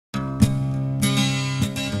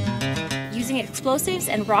Using explosives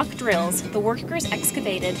and rock drills, the workers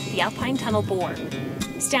excavated the Alpine tunnel bore.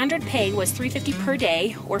 Standard pay was $3.50 per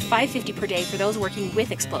day or $5.50 per day for those working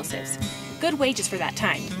with explosives. Good wages for that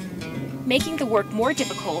time. Making the work more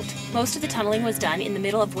difficult, most of the tunneling was done in the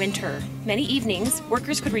middle of winter. Many evenings,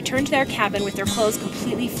 workers could return to their cabin with their clothes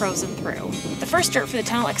completely frozen through. The first dirt for the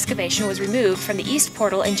tunnel excavation was removed from the east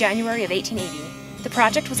portal in January of 1880. The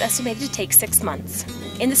project was estimated to take 6 months.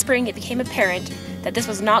 In the spring, it became apparent that this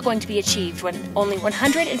was not going to be achieved when only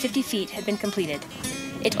 150 feet had been completed.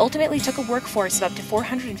 It ultimately took a workforce of up to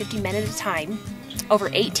 450 men at a time,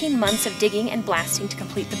 over 18 months of digging and blasting to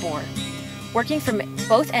complete the bore. Working from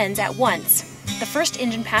both ends at once, the first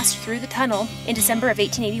engine passed through the tunnel in December of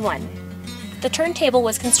 1881. The turntable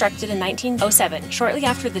was constructed in 1907, shortly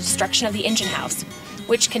after the destruction of the engine house,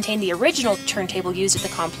 which contained the original turntable used at the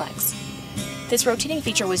complex. This rotating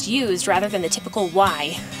feature was used rather than the typical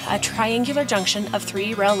Y, a triangular junction of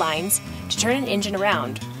 3 rail lines, to turn an engine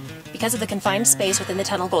around. Because of the confined space within the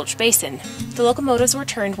tunnel gulch basin, the locomotives were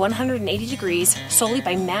turned 180 degrees solely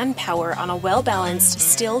by manpower on a well-balanced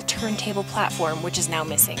steel turntable platform, which is now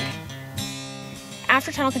missing.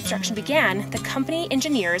 After tunnel construction began, the company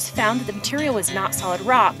engineers found that the material was not solid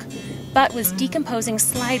rock, but was decomposing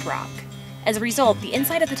slide rock. As a result, the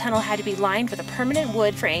inside of the tunnel had to be lined with a permanent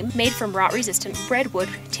wood frame made from rot-resistant redwood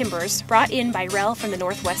timbers brought in by rail from the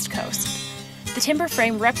northwest coast. The timber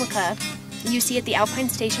frame replica you see at the Alpine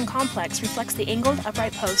Station complex reflects the angled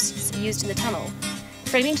upright posts used in the tunnel,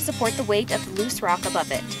 framing to support the weight of the loose rock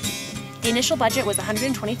above it. The initial budget was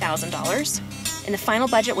 $120,000, and the final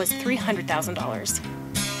budget was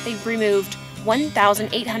 $300,000. They removed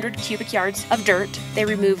 1,800 cubic yards of dirt, they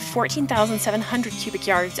removed 14,700 cubic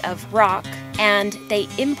yards of rock, and they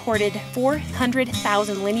imported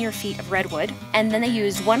 400,000 linear feet of redwood, and then they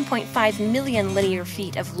used 1.5 million linear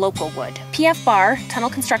feet of local wood. P.F. Barr,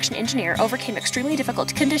 tunnel construction engineer, overcame extremely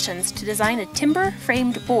difficult conditions to design a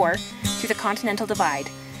timber-framed bore through the Continental Divide.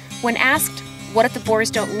 When asked, "What if the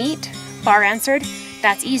bores don't meet?" Barr answered,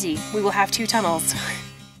 "That's easy, we will have 2 tunnels."